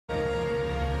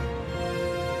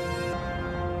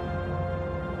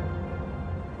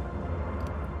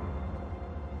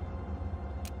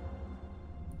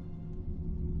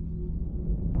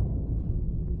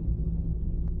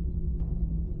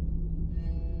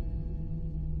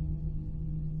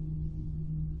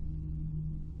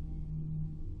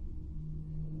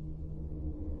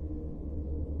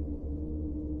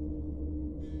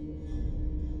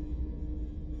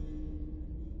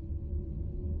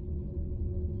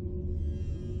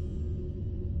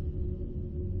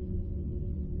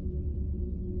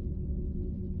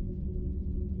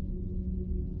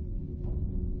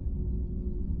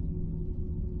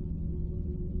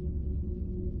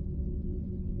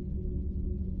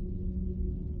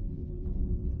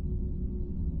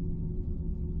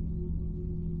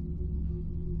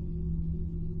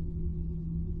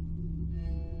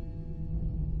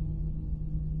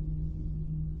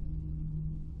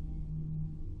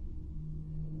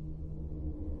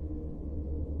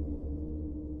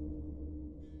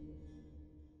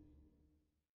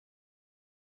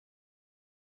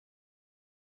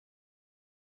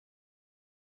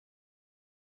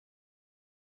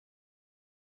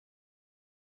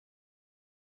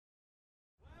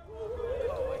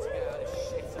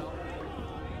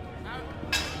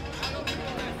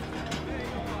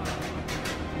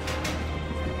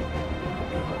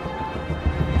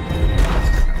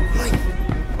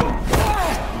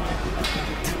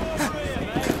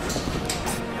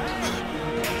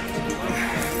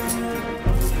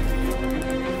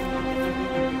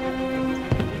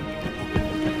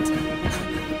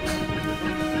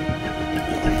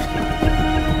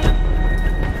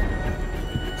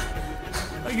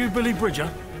Billy Bridger?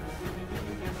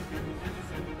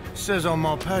 Says on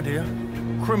my pad here,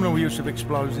 criminal use of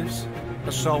explosives,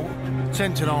 assault,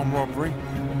 attempted armed robbery,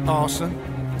 arson,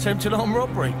 attempted armed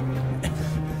robbery.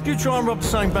 Did you try and rob the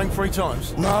same bank 3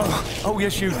 times? No. Oh,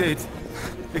 yes, you did.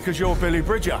 Because you're Billy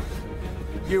Bridger.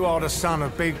 You are the son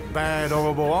of big, bad,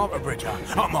 horrible Arthur Bridger.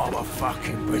 I'm Arthur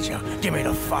fucking Bridger. Give me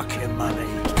the fucking money.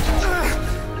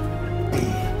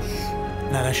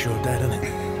 Now that's your dad, isn't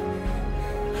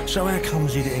it? So how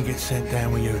comes he didn't get sent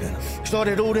down with you then? Because I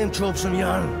did all them jobs on my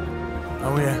own.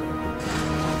 Oh, yeah?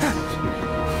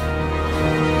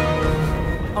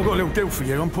 I've got a little deal for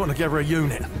you. I'm putting together a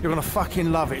unit. You're gonna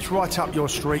fucking love it. It's right up your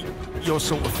street, your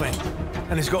sort of thing.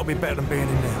 And it's got to be better than being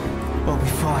in there. I'll be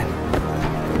fine.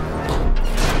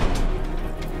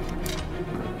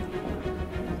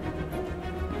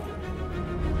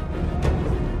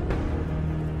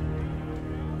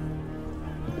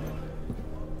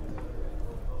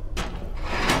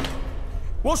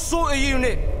 What sort of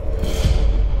unit?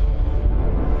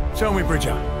 Tell me,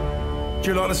 Bridger, do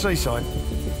you like the seaside?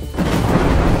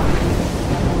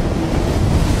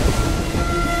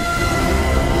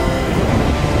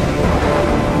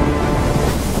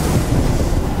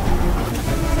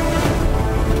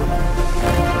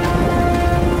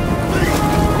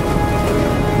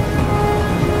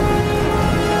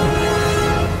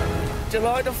 Do you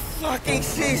like the fucking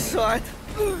seaside?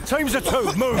 Teams of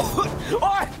 2, move!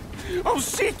 I'm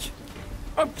sick!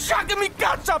 I'm chucking me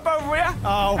guts up over here!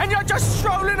 Oh. And you're just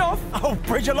strolling off! Oh,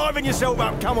 Bridger, liven yourself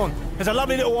up, come on. There's a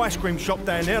lovely little ice cream shop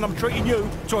down there and I'm treating you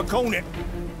to a cornet.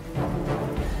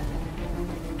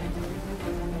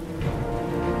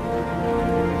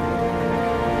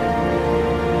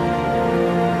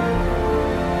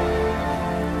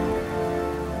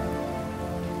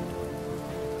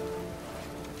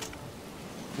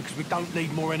 Because we don't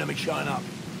need more enemies showing up.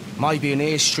 Maybe an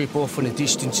airstrip off in the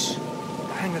distance.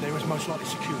 The hangar there is most likely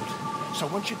secured. So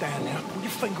once you're down there, pull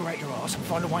your finger out your arse and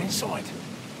find a way inside.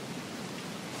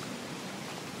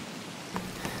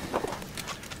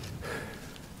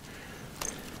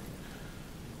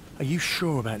 Are you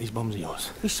sure about these bombs of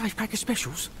yours? These safe pack of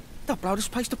specials? They'll blow this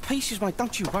place to pieces, mate,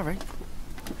 don't you worry.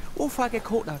 What if I get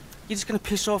caught, though? You're just gonna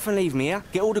piss off and leave me here?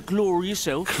 Get all the glory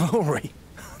yourself? Glory?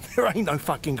 There ain't no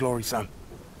fucking glory, son.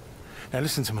 Now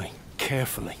listen to me,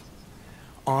 carefully.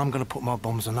 I'm gonna put my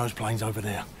bombs on those planes over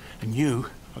there, and you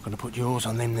are gonna put yours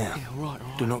on them there. Yeah, all right.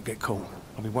 Do not get caught.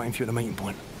 I'll be waiting for you at the meeting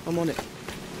point. I'm on it.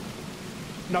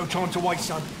 No time to waste,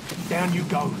 son. Down you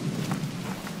go.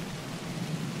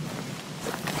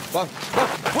 Whoa, whoa,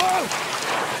 whoa!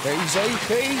 Easy,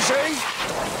 easy!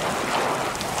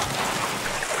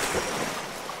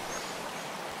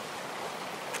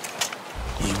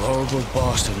 You horrible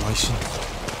bastard, Mason.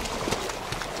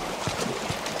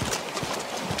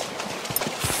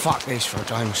 Fuck this for a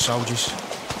game of soldiers.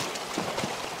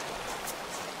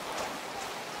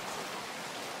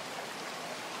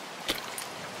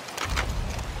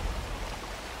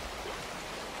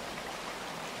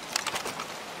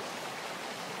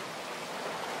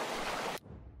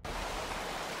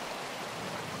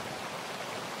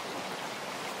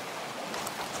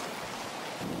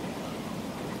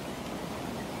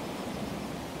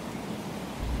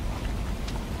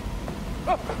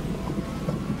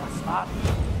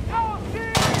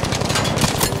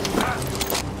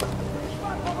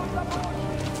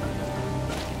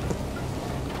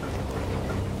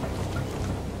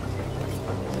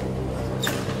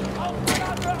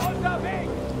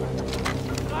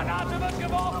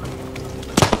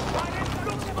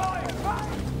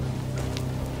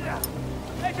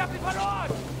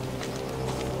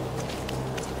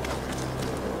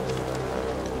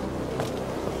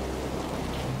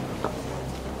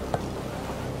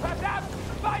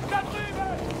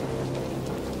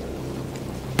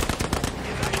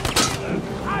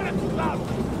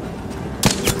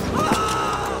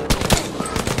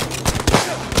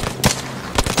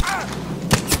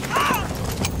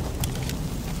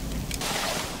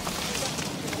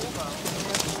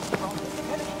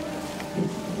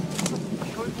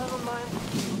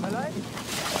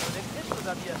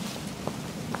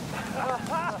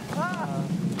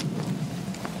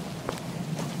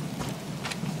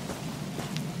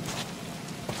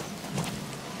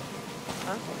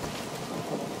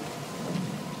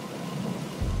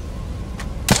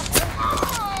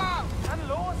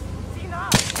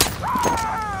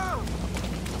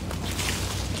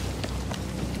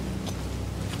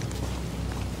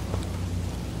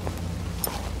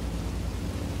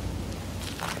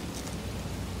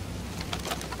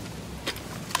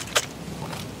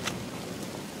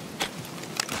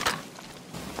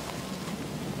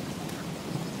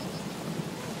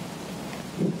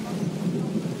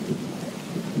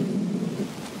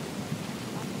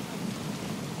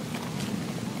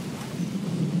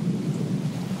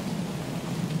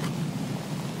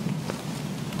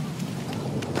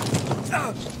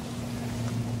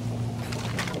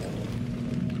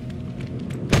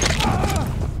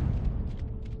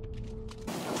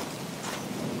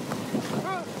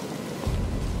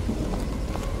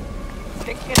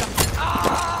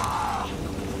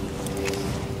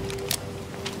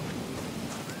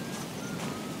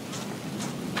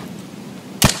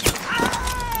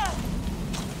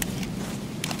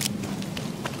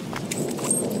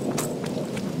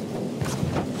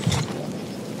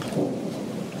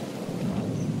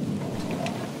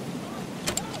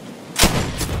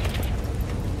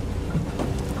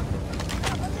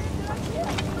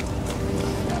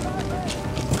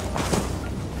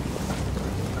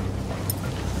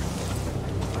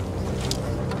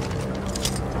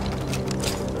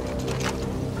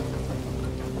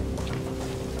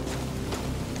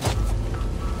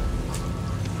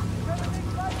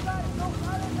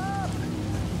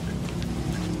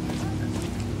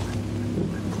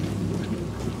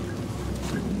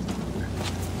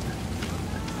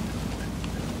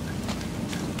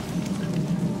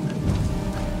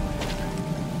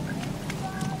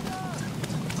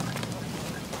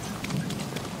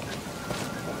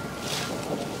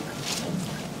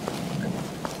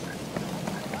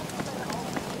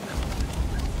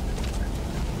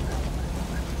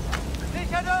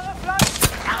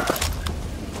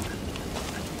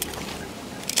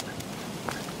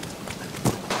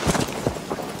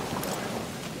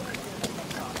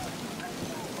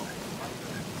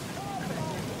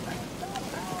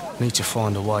 Need to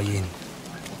find a way in.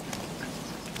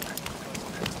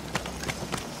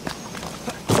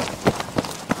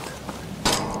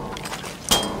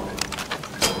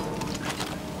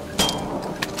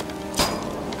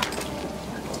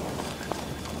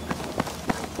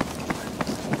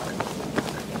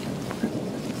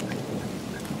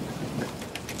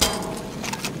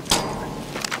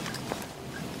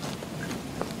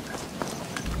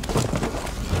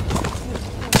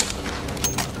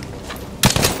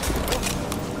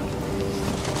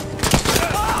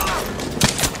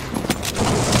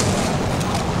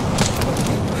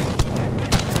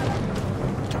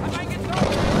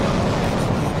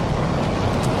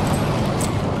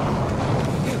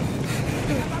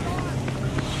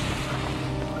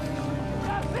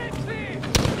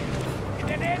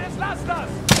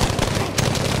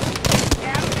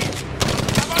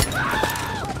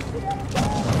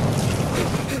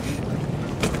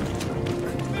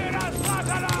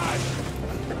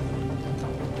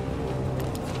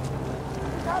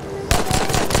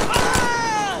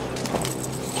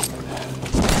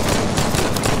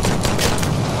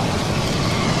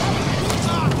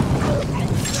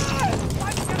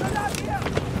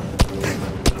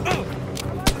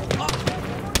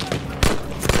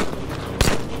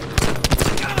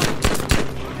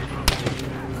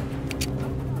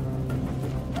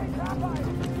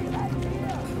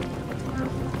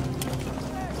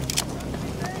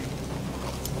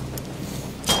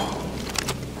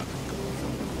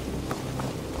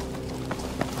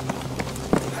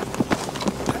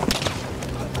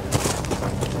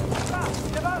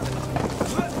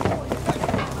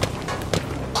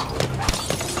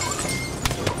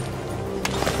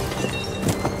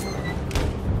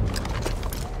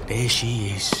 There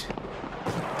she is.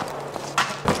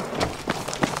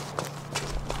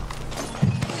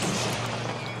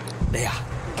 There.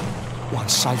 One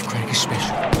safecracker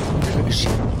special. Courtesy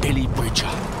Billy Bridger.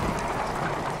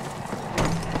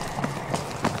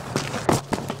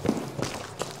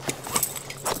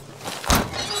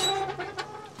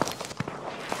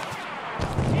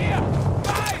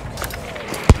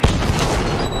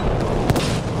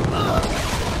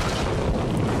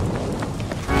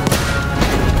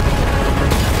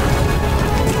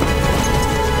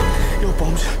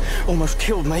 Almost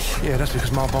killed me. Yeah, that's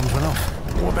because my bombs went off.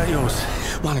 What about yours?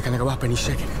 Mine are gonna go up any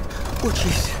second. Which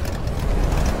is?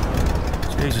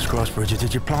 Jesus Christ, Bridger,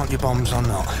 did you plant your bombs or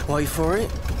not? Wait for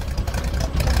it.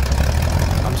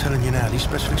 I'm telling you now, these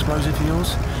special explosives of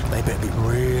yours, they better be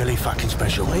really fucking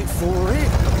special. Wait for it.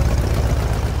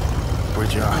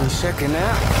 Bridger. Any second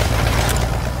now.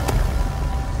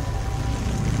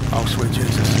 Oh, sweet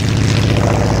Jesus.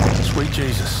 Sweet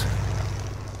Jesus.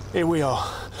 Here we are.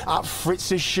 Up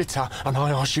Fritz's shitter, and I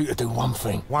ask you to do one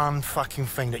thing. One fucking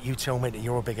thing that you tell me that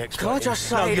you're a big expert Can I in. just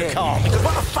say No, you that? can't.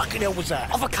 What the fucking hell was that?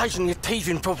 I've occasionally had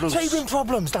teething problems. Teething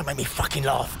problems? Don't make me fucking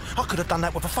laugh. I could have done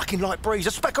that with a fucking light breeze,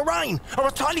 a speck of rain, or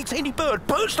a tiny teeny bird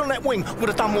perched on that wing would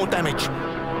have done more damage.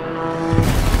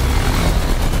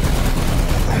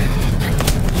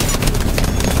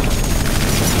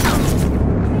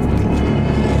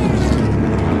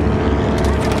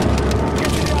 Get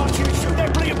to the archer and shoot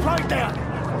that bleeding plate down.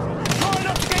 Try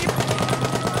not to get you...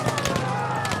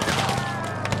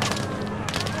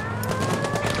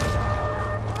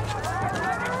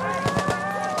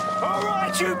 All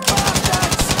right, you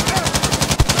bastards!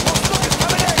 What's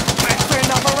coming in? Back for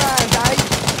another round,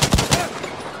 eh?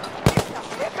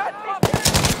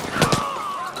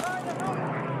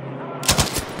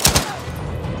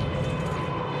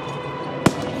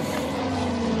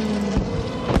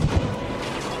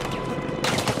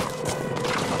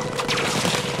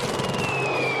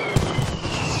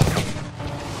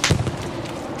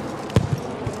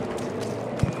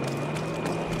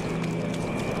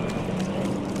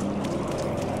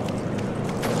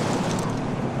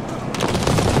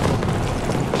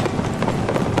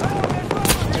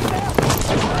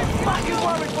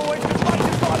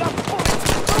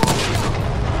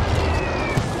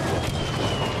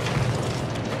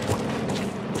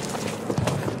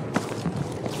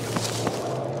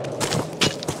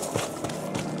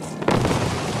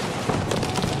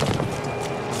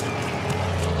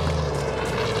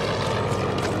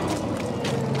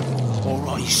 All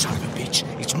right, you son of a bitch.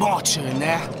 It's my turn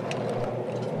now.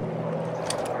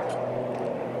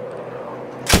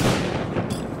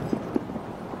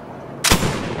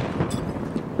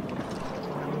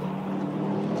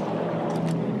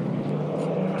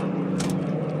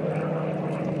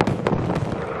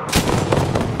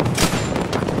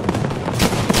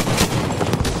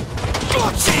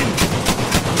 Got him!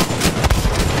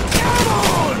 Come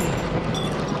on!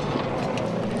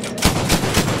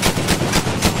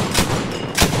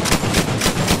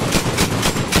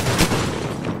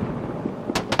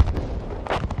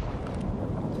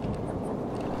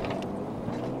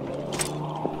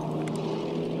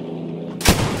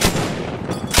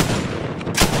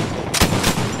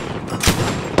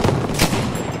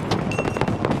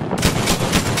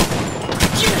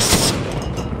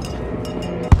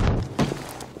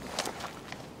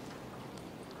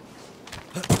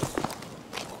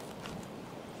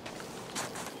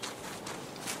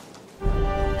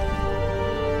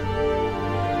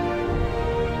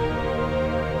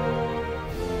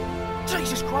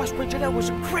 last bridge of hell was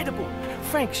incredible.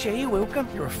 Thanks, yeah, you're welcome.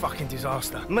 You're a fucking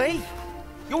disaster. Me?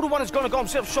 You're the one who's gonna got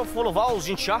himself shot full of holes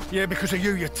and shit. Yeah, because of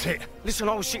you, you tit. Listen,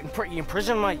 I was sitting pretty in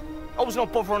prison, mate. I was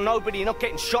not bothering nobody and not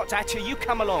getting shot at till you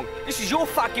come along. This is your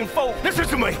fucking fault. Listen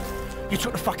to me! You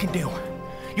took the fucking deal.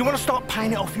 You want to start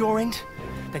paying it off your end?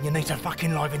 Then you need to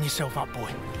fucking liven yourself up, boy.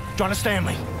 Do you understand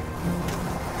me?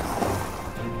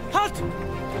 Halt!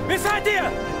 Miss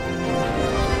idea!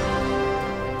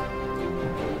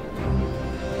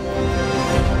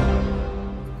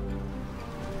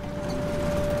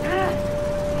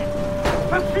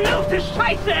 Verfluchte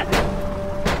Scheiße!